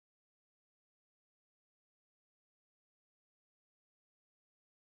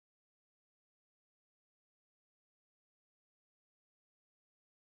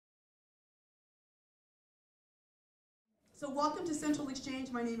So welcome to Central Exchange.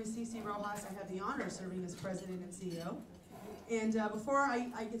 My name is Cece Rojas. I have the honor of serving as president and CEO. And before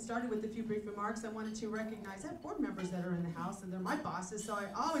I get started with a few brief remarks, I wanted to recognize I have board members that are in the house, and they're my bosses, so I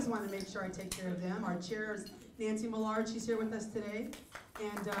always want to make sure I take care of them. Our chair is Nancy Millard. She's here with us today.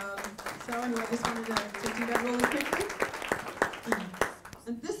 And so anyway, I just wanted to do that really quickly.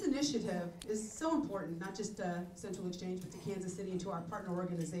 And this initiative is so important, not just to Central Exchange, but to Kansas City and to our partner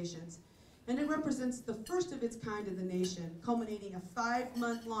organizations. And it represents the first of its kind in the nation, culminating a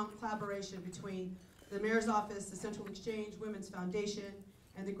 5-month-long collaboration between the Mayor's Office, the Central Exchange Women's Foundation,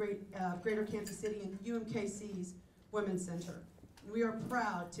 and the Greater Kansas City and UMKC's Women's Center. And we are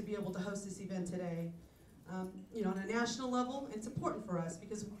proud to be able to host this event today. You know, on a national level, it's important for us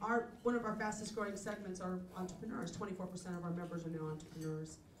because one of our fastest growing segments are entrepreneurs. 24% of our members are now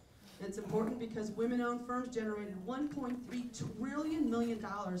entrepreneurs. And it's important because women-owned firms generated $1.3 trillion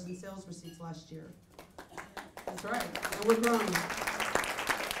in sales receipts last year. That's right, and we're growing.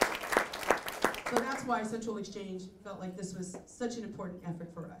 So that's why Central Exchange felt like this was such an important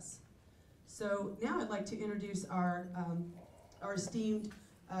effort for us. So now I'd like to introduce our esteemed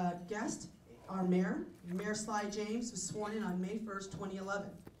guest, our mayor. Mayor Sly James was sworn in on May 1st,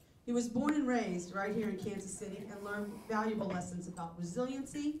 2011. He was born and raised right here in Kansas City and learned valuable lessons about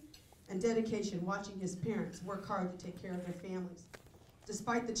resiliency and dedication, watching his parents work hard to take care of their families.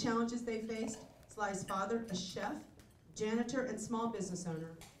 Despite the challenges they faced, Sly's father, a chef, janitor, and small business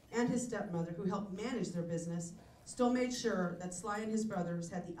owner, and his stepmother, who helped manage their business, still made sure that Sly and his brothers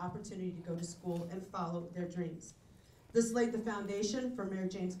had the opportunity to go to school and follow their dreams. This laid the foundation for Mayor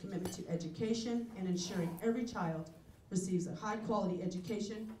James' commitment to education and ensuring every child receives a high-quality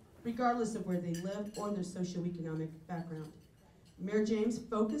education, regardless of where they live or their socioeconomic background. Mayor James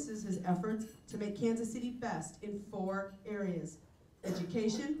focuses his efforts to make Kansas City best in 4 areas: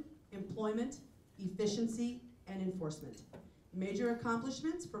 education, employment, efficiency, and enforcement. Major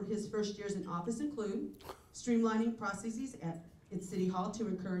accomplishments from his first years in office include streamlining processes at its City Hall to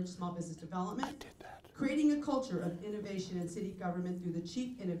encourage small business development, creating a culture of innovation in city government through the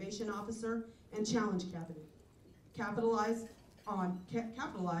Chief Innovation Officer and Challenge Cabinet, capitalized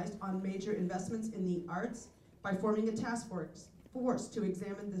on major investments in the arts by forming a task force to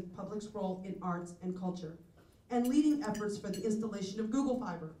examine the public's role in arts and culture, and leading efforts for the installation of Google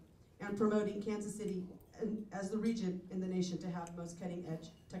Fiber and promoting Kansas City as the region in the nation to have the most cutting-edge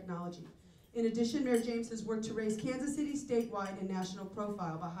technology. In addition, Mayor James has worked to raise Kansas City statewide and national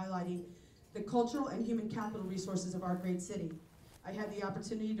profile by highlighting the cultural and human capital resources of our great city. I had the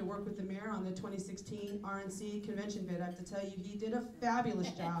opportunity to work with the mayor on the 2016 RNC convention bid. I have to tell you, he did a fabulous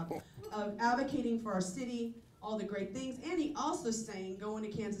job of advocating for our city, all the great things, and he also sang "Going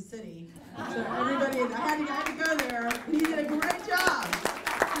to Kansas City." So everybody, I had to go there, and he did a great job.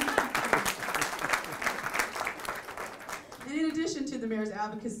 And in addition to the mayor's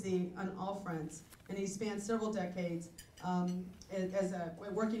advocacy on all fronts, and he spanned several decades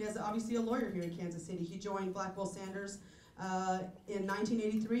working as obviously a lawyer here in Kansas City. He joined Blackwell Sanders in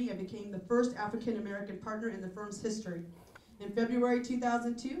 1983 and became the first African-American partner in the firm's history. In February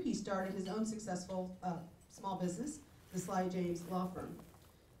 2002, he started his own successful small business, the Sly James Law Firm.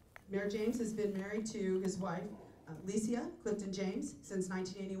 Mayor James has been married to his wife, Licia Clifton James, since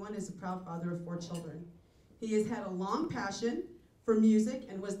 1981, and is a proud father of 4 children. He has had a long passion for music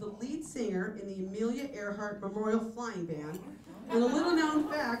and was the lead singer in the Amelia Earhart Memorial Flying Band. And a little known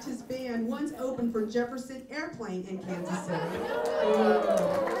fact, his band once opened for Jefferson Airplane in Kansas City.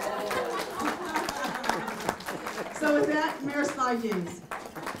 So with that, Mayor Sly James.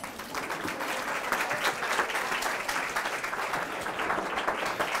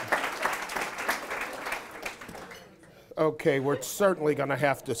 Okay, we're certainly going to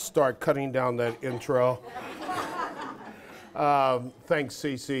have to start cutting down that intro. Thanks,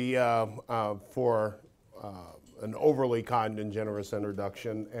 Cece, for an overly kind and generous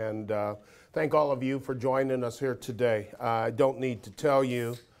introduction, and thank all of you for joining us here today. I don't need to tell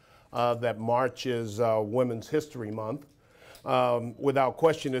you that March is Women's History Month. Without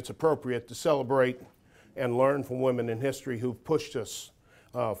question, it's appropriate to celebrate and learn from women in history who've pushed us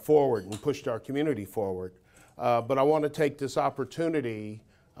forward and pushed our community forward. But I want to take this opportunity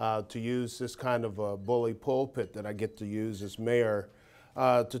to use this kind of a bully pulpit that I get to use as mayor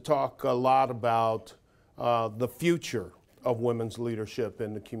to talk a lot about the future of women's leadership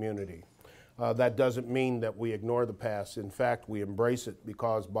in the community. That doesn't mean that we ignore the past. In fact, we embrace it,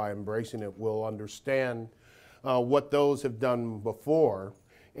 because by embracing it, we'll understand what those have done before,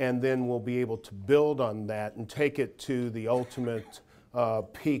 and then we'll be able to build on that and take it to the ultimate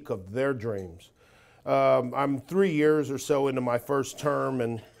peak of their dreams. I'm 3 years or so into my first term,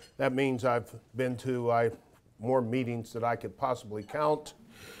 and that means I've been to, I more meetings than I could possibly count.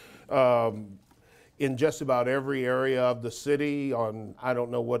 In just about every area of the city on, I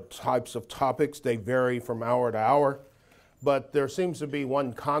don't know what types of topics, they vary from hour to hour, but there seems to be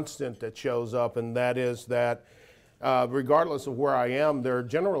one constant that shows up, and that is that regardless of where I am, there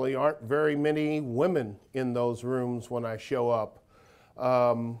generally aren't very many women in those rooms when I show up.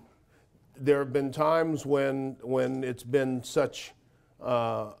 There have been times when it's been such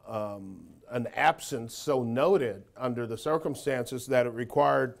an absence so noted under the circumstances that it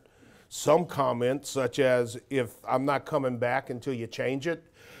required some comment, such as, if I'm not coming back until you change it,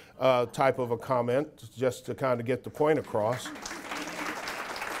 type of a comment, just to kind of get the point across.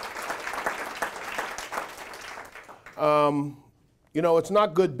 You know, it's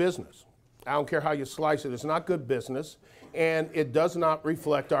not good business. I don't care how you slice it, it's not good business, and it does not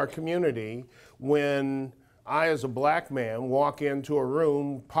reflect our community when I, as a black man, walk into a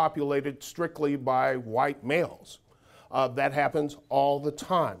room populated strictly by white males. That happens all the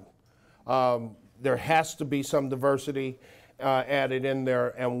time. There has to be some diversity added in there,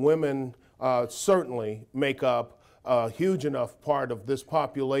 and women certainly make up a huge enough part of this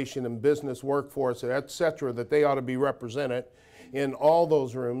population and business workforce, et cetera, that they ought to be represented in all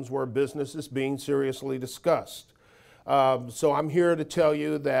those rooms where business is being seriously discussed. So I'm here to tell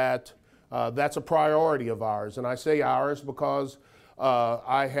you that that's a priority of ours, and I say ours because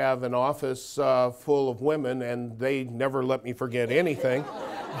I have an office full of women, and they never let me forget anything.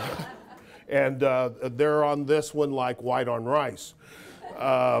 And they're on this one like white on rice.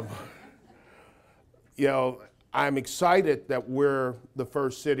 You know, I'm excited that we're the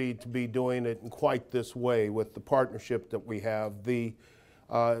first city to be doing it in quite this way with the partnership that we have. The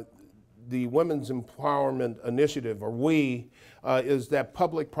Women's Empowerment Initiative, or WE, is that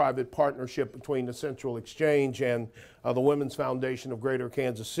public-private partnership between the Central Exchange and the Women's Foundation of Greater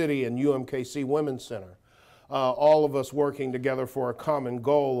Kansas City and UMKC Women's Center. All of us working together for a common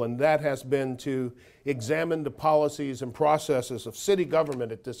goal, and that has been to examine the policies and processes of city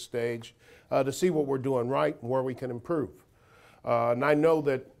government at this stage to see what we're doing right and where we can improve. And I know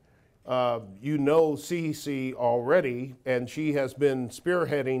that you know Cece already, and she has been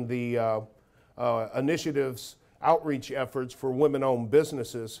spearheading the initiatives, outreach efforts for women-owned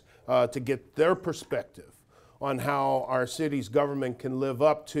businesses to get their perspective on how our city's government can live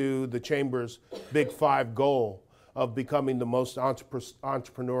up to the Chamber's Big Five goal of becoming the most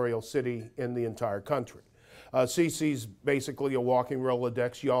entrepreneurial city in the entire country. CC's basically a walking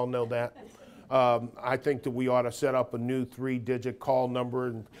Rolodex, you all know that. I think that we ought to set up a new 3-digit call number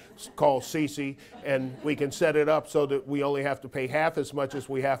and call CC, and we can set it up so that we only have to pay half as much as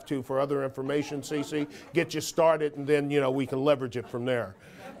we have to for other information, CC. Get you started, and then, you know, we can leverage it from there.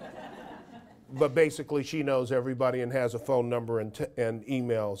 But basically, she knows everybody and has a phone number and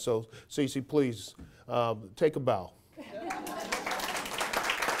email. So, Cece, please take a bow.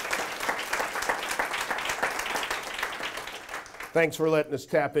 Thanks for letting us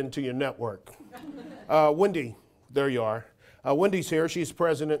tap into your network. Wendy, there you are. Wendy's here. She's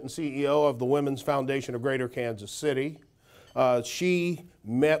president and CEO of the Women's Foundation of Greater Kansas City. She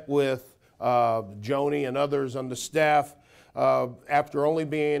met with Joni and others on the staff after only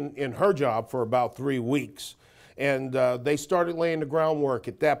being in her job for about 3 weeks. And they started laying the groundwork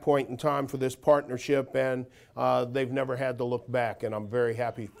at that point in time for this partnership, and they've never had to look back, and I'm very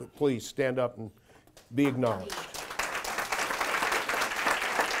happy. Please stand up and be acknowledged.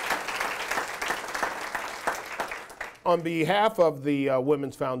 On behalf of the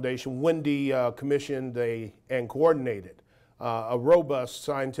Women's Foundation, Wendy commissioned and coordinated a robust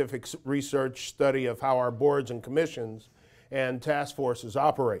scientific research study of how our boards and commissions and task forces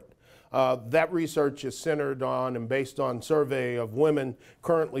operate. That research is centered on and based on survey of women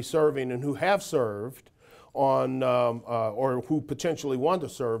currently serving and who have served on or who potentially want to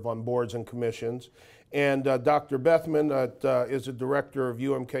serve on boards and commissions. And Dr. Bethman is the director of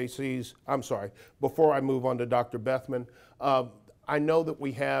UMKC's, I'm sorry, before I move on to Dr. Bethman, I know that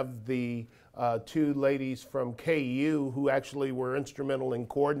we have the 2 ladies from KU who actually were instrumental in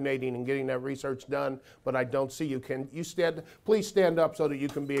coordinating and getting that research done, but I don't see you. Can you please stand up so that you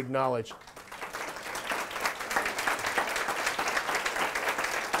can be acknowledged.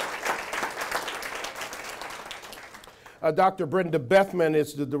 Dr. Brenda Bethman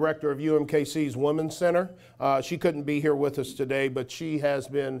is the director of UMKC's Women's Center. She couldn't be here with us today, but she has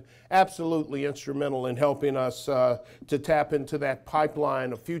been absolutely instrumental in helping us to tap into that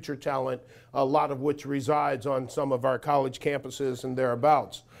pipeline of future talent, a lot of which resides on some of our college campuses and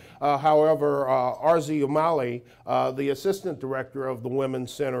thereabouts. However, Arzi Umali, the assistant director of the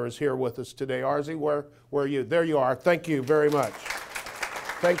Women's Center, is here with us today. Arzi, where are you? There you are. Thank you very much.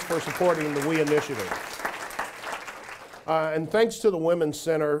 Thanks for supporting the WE initiative. And thanks to the Women's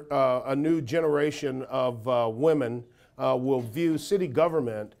Center, a new generation of women will view city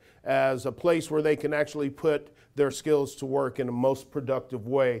government as a place where they can actually put their skills to work in the most productive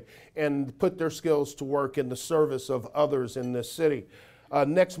way and put their skills to work in the service of others in this city.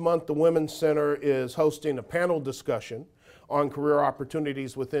 Next month, the Women's Center is hosting a panel discussion on career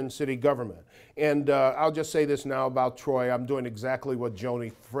opportunities within city government. And I'll just say this now about Troy. I'm doing exactly what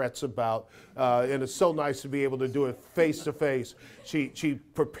Joni frets about. And it's so nice to be able to do it face to face. She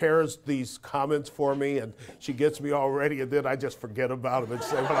prepares these comments for me and she gets me all ready, and then I just forget about them and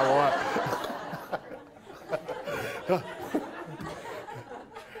say what I want.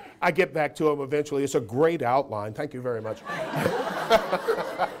 I get back to them eventually. It's a great outline. Thank you very much.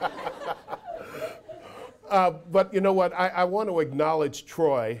 But you know what, I want to acknowledge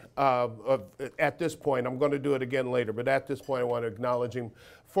Troy at this point. I'm going to do it again later, but at this point I want to acknowledge him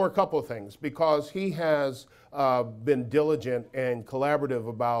for a couple of things, because he has been diligent and collaborative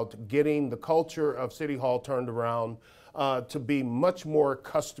about getting the culture of City Hall turned around to be much more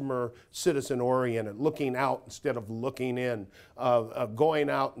customer citizen oriented, looking out instead of looking in, going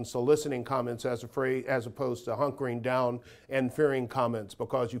out and soliciting comments as opposed to hunkering down and fearing comments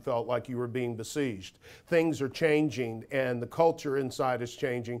because you felt like you were being besieged. Things are changing and the culture inside is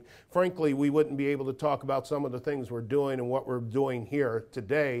changing. Frankly, we wouldn't be able to talk about some of the things we're doing and what we're doing here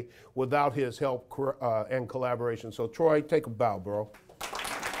today without his help and collaboration. So Troy, take a bow, bro.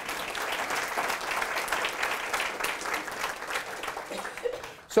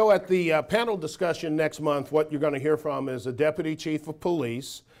 So at the panel discussion next month, what you're going to hear from is a Deputy Chief of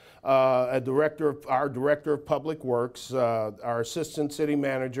Police, our Director of Public Works, our Assistant City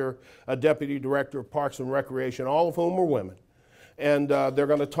Manager, a Deputy Director of Parks and Recreation, all of whom are women. And they're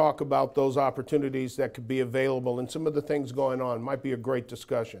going to talk about those opportunities that could be available and some of the things going on. Might be a great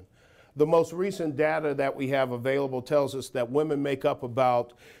discussion. The most recent data that we have available tells us that women make up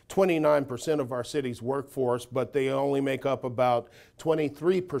about 29% of our city's workforce, but they only make up about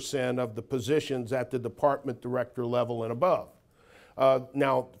 23% of the positions at the department director level and above.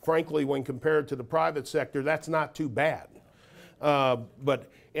 Now, frankly, when compared to the private sector, that's not too bad.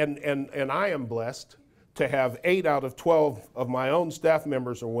 But I am blessed to have 8 out of 12 of my own staff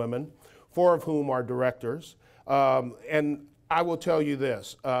members are women, 4 of whom are directors. And I will tell you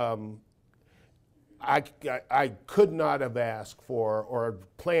this, I could not have asked for or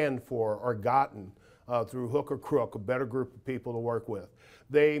planned for or gotten through hook or crook a better group of people to work with.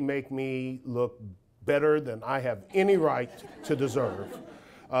 They make me look better than I have any right to deserve.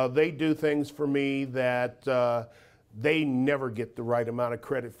 They do things for me that they never get the right amount of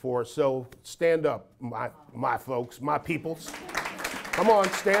credit for. So stand up, my folks, my peoples. Come on,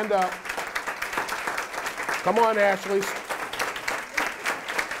 stand up. Come on, Ashley.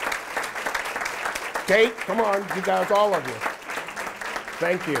 Kate, come on, you guys, all of you.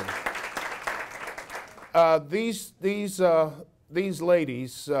 Thank you. These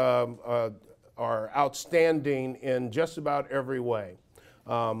ladies are outstanding in just about every way.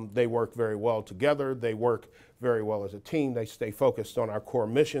 They work very well together. They work very well as a team. They stay focused on our core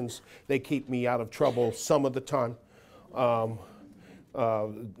missions. They keep me out of trouble some of the time.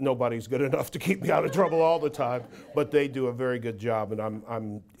 Nobody's good enough to keep me out of trouble all the time, but they do a very good job, and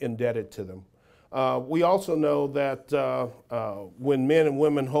I'm indebted to them. We also know that when men and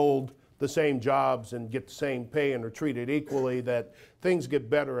women hold the same jobs and get the same pay and are treated equally, that things get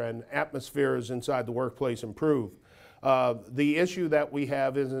better and atmospheres inside the workplace improve. The issue that we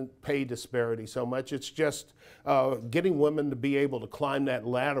have isn't pay disparity so much, it's just getting women to be able to climb that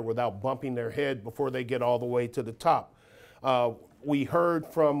ladder without bumping their head before they get all the way to the top. We heard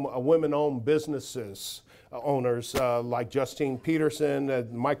from women-owned businesses owners like Justine Peterson, a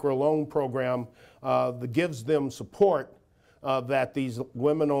microloan program that gives them support that these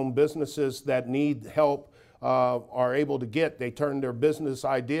women-owned businesses that need help are able to get. They turn their business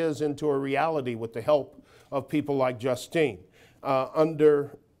ideas into a reality with the help of people like Justine.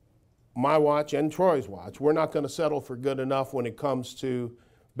 Under my watch and Troy's watch, we're not going to settle for good enough when it comes to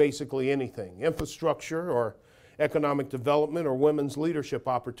basically anything. Infrastructure or economic development or women's leadership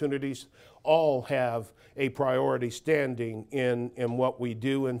opportunities all have a priority standing in what we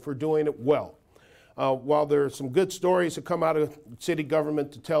do and for doing it well. While there are some good stories that come out of city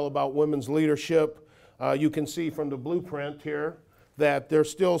government to tell about women's leadership, you can see from the blueprint here that there's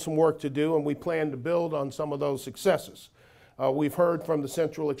still some work to do, and we plan to build on some of those successes. We've heard from the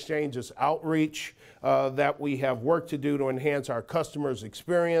Central Exchange's outreach that we have work to do to enhance our customers'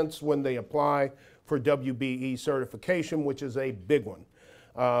 experience when they apply for WBE certification, which is a big one.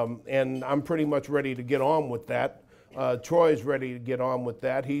 And I'm pretty much ready to get on with that. Troy's ready to get on with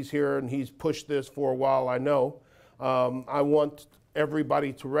that. He's here and he's pushed this for a while, I know. I want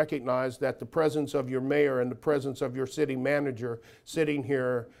everybody to recognize that the presence of your mayor and the presence of your city manager sitting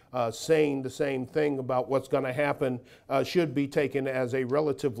here saying the same thing about what's going to happen should be taken as a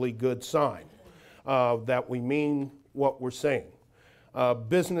relatively good sign that we mean what we're saying.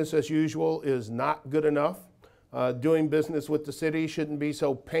 Business as usual is not good enough. Doing business with the city shouldn't be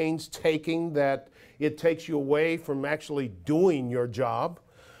so painstaking that it takes you away from actually doing your job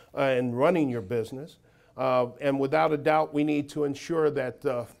and running your business. And without a doubt, we need to ensure that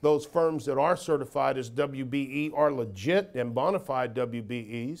those firms that are certified as WBE are legit and bona fide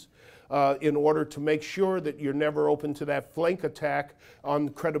WBEs in order to make sure that you're never open to that flank attack on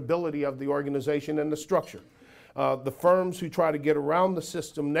the credibility of the organization and the structure. The firms who try to get around the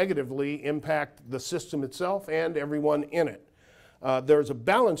system negatively impact the system itself and everyone in it. There's a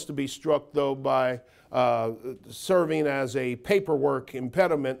balance to be struck, though, by serving as a paperwork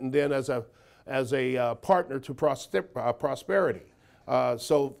impediment and then as a partner to prosperity.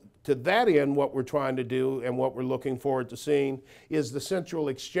 So to that end, what we're trying to do and what we're looking forward to seeing is the Central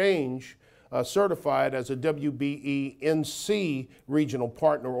Exchange certified as a WBE NC regional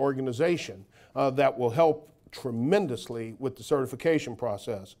partner organization that will help tremendously with the certification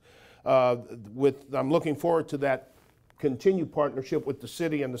process. I'm looking forward to that continued partnership with the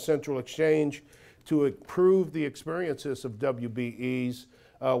city and the Central Exchange to improve the experiences of WBEs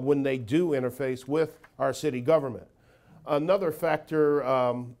when they do interface with our city government. Another factor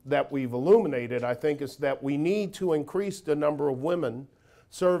that we've illuminated, I think, is that we need to increase the number of women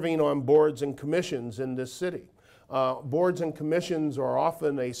serving on boards and commissions in this city. Boards and commissions are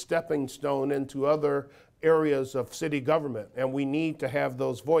often a stepping stone into other areas of city government, and we need to have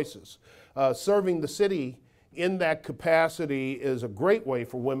those voices. Serving the city in that capacity is a great way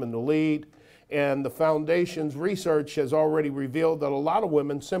for women to lead, and the foundation's research has already revealed that a lot of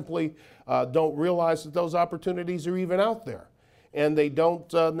women simply don't realize that those opportunities are even out there. And they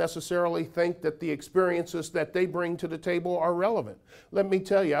don't necessarily think that the experiences that they bring to the table are relevant. Let me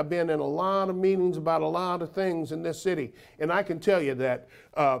tell you, I've been in a lot of meetings about a lot of things in this city, and I can tell you that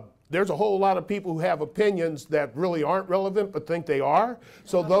there's a whole lot of people who have opinions that really aren't relevant but think they are.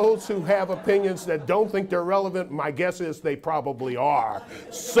 So those who have opinions that don't think they're relevant, my guess is they probably are.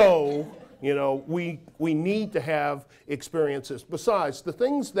 So, you know, we need to have experiences. Besides, the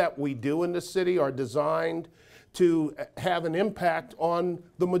things that we do in this city are designed to have an impact on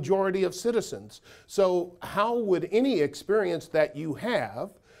the majority of citizens. So how would any experience that you have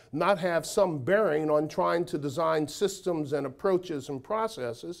not have some bearing on trying to design systems and approaches and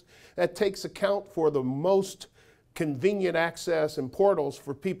processes that takes account for the most convenient access and portals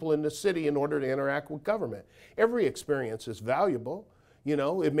for people in the city in order to interact with government? Every experience is valuable. You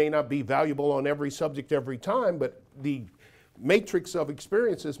know, it may not be valuable on every subject every time, but the matrix of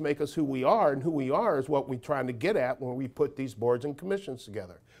experiences make us who we are, and who we are is what we're trying to get at when we put these boards and commissions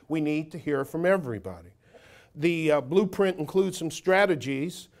together. We need to hear from everybody. The blueprint includes some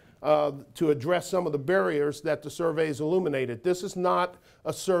strategies to address some of the barriers that the surveys illuminated. This is not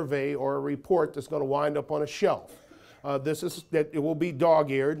a survey or a report that's going to wind up on a shelf. It will be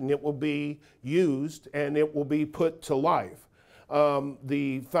dog-eared, and it will be used, and it will be put to life.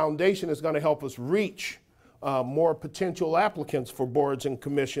 The foundation is going to help us reach more potential applicants for boards and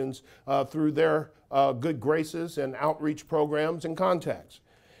commissions through their good graces and outreach programs and contacts.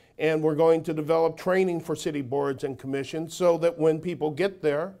 And we're going to develop training for city boards and commissions so that when people get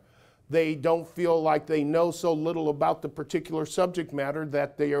there, they don't feel like they know so little about the particular subject matter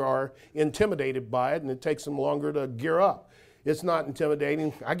that they are intimidated by it, and it takes them longer to gear up. It's not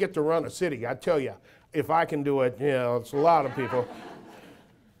intimidating. I get to run a city. I tell you, if I can do it, you know, it's a lot of people.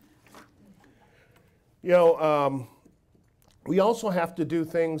 You know, we also have to do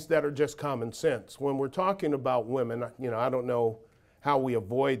things that are just common sense. When we're talking about women, you know, I don't know how we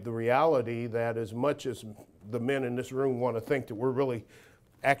avoid the reality that as much as the men in this room want to think that we're really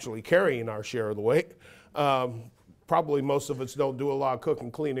actually carrying our share of the weight, probably most of us don't do a lot of cooking,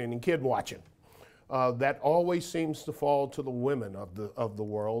 cleaning, and kid watching. That always seems to fall to the women of the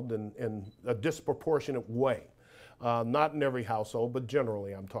world in a disproportionate way. Not in every household, but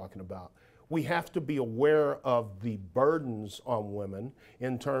generally I'm talking about. We have to be aware of the burdens on women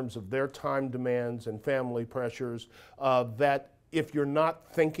in terms of their time demands and family pressures that if you're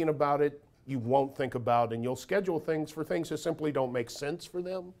not thinking about it, you won't think about, and you'll schedule things for things that simply don't make sense for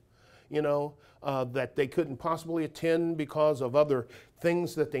them, you know, that they couldn't possibly attend because of other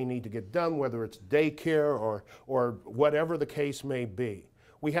things that they need to get done, whether it's daycare or whatever the case may be.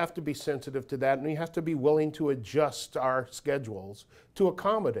 We have to be sensitive to that, and we have to be willing to adjust our schedules to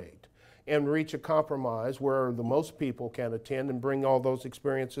accommodate and reach a compromise where the most people can attend and bring all those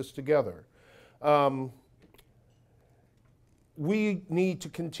experiences together. we need to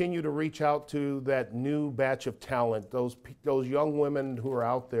continue to reach out to that new batch of talent, those young women who are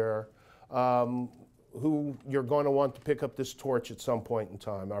out there, who you're going to want to pick up this torch at some point in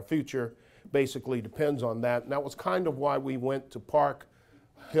time. Our future basically depends on that. And that was kind of why we went to Park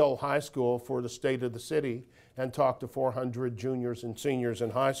Hill High School for the state of the city and talked to 400 juniors and seniors in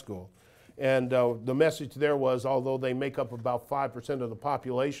high school. And the message there was, although they make up about 5% of the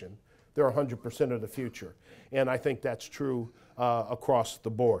population, they're 100% of the future. And I think that's true across the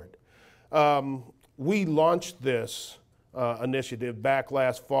board. We launched this initiative back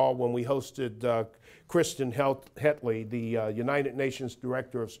last fall when we hosted Kristen Hetley, the United Nations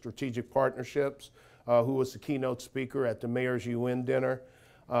Director of Strategic Partnerships, who was the keynote speaker at the Mayor's UN dinner.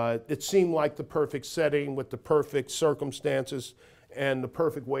 It seemed like the perfect setting with the perfect circumstances and the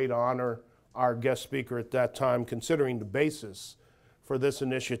perfect way to honor our guest speaker at that time, considering the basis for this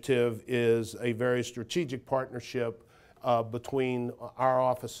initiative is a very strategic partnership between our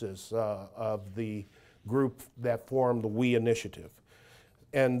offices of the group that formed the We Initiative.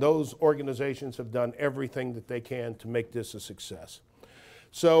 And those organizations have done everything that they can to make this a success.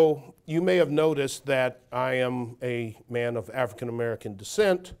 So you may have noticed that I am a man of African American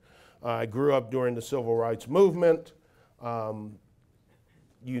descent. I grew up during the Civil Rights Movement.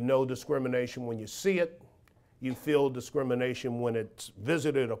 You know discrimination when you see it. You feel discrimination when it's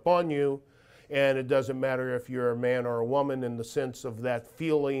visited upon you. And it doesn't matter if you're a man or a woman in the sense of that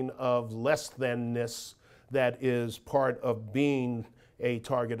feeling of less than-ness that is part of being a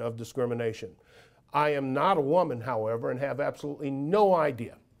target of discrimination. I am not a woman, however, and have absolutely no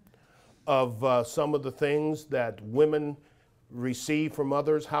idea of some of the things that women receive from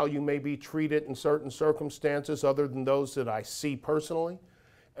others, how you may be treated in certain circumstances other than those that I see personally.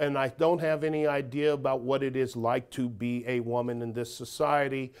 And I don't have any idea about what it is like to be a woman in this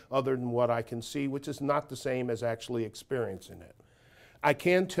society other than what I can see, which is not the same as actually experiencing it. I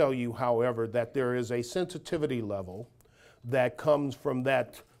can tell you, however, that there is a sensitivity level that comes from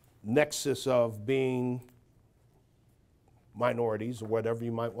that nexus of being minorities, or whatever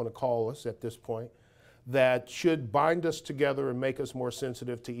you might want to call us at this point, that should bind us together and make us more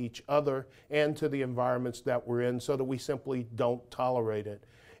sensitive to each other and to the environments that we're in so that we simply don't tolerate it.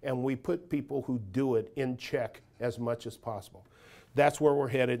 And we put people who do it in check as much as possible. That's where we're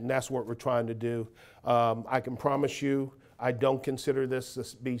headed, and that's what we're trying to do. I can promise you, I don't consider this to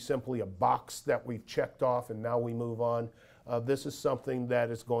be simply a box that we've checked off and now we move on. This is something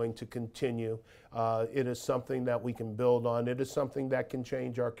that is going to continue. It is something that we can build on. It is something that can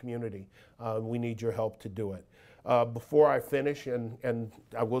change our community. We need your help to do it. Before I finish, and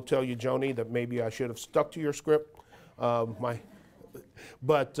I will tell you, Joni, that maybe I should have stuck to your script.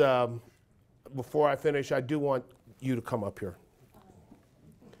 But before I finish, I do want you to come up here.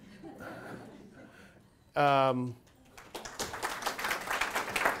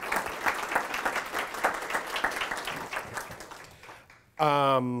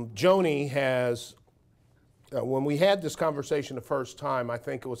 Joni has, when we had this conversation the first time, I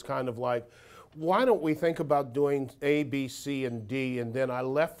think it was kind of like, why don't we think about doing A, B, C, and D? And then I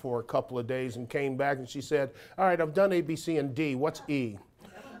left for a couple of days and came back and she said, all right, I've done A, B, C, and D. What's E?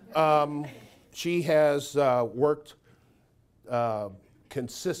 She has worked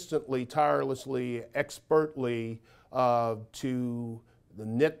consistently, tirelessly, expertly to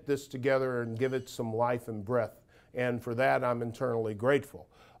knit this together and give it some life and breath. And for that, I'm eternally grateful.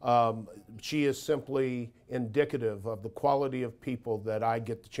 She is simply indicative of the quality of people that I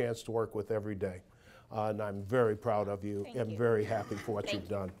get the chance to work with every day. And I'm very proud of you and very happy for what you've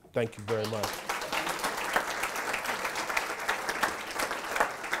done. Thank you very much.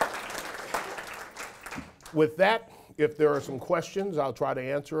 With that, if there are some questions, I'll try to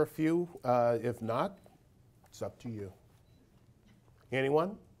answer a few. If not, it's up to you.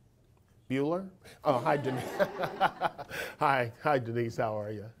 Anyone? Bueller? Oh, hi, Denise. Hi, Denise. How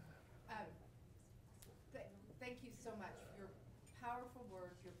are you? Thank you so much. Your powerful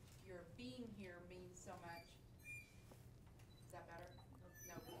words, your being here means so much. Is that better?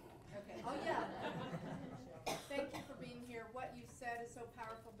 No. Okay. Oh, yeah. Thank you for being here. What you said is so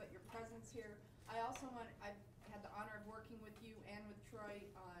powerful, but your presence here. I've had the honor of working with you and with Troy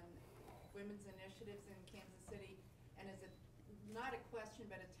on women's initiatives in Kansas City, and as not a question,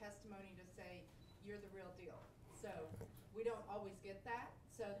 but a testimony to say you're the real deal. So we don't always get that.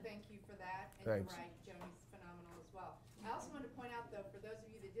 So thank you for that. And Thanks. You're right, Joni's phenomenal as well. I also want to point out, though, for those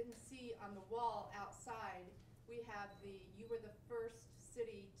of you that didn't see on the wall outside, we have you were the first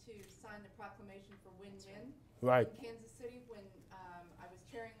city to sign the proclamation for Win-Win. Right. In Kansas City when I was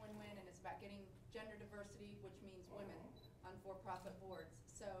chairing Win-Win, and it's about getting gender diversity, which means women, on for-profit boards.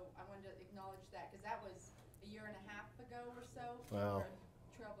 So I wanted to acknowledge that because that was a year year and a half ago or so. Wow.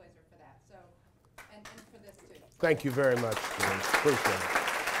 You're a trailblazer for that. So, and for this too. Thank you very much, James. Appreciate it.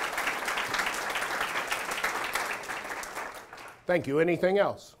 Thank you. Anything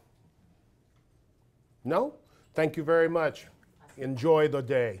else? No? Thank you very much. Enjoy the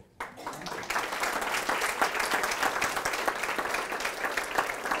day.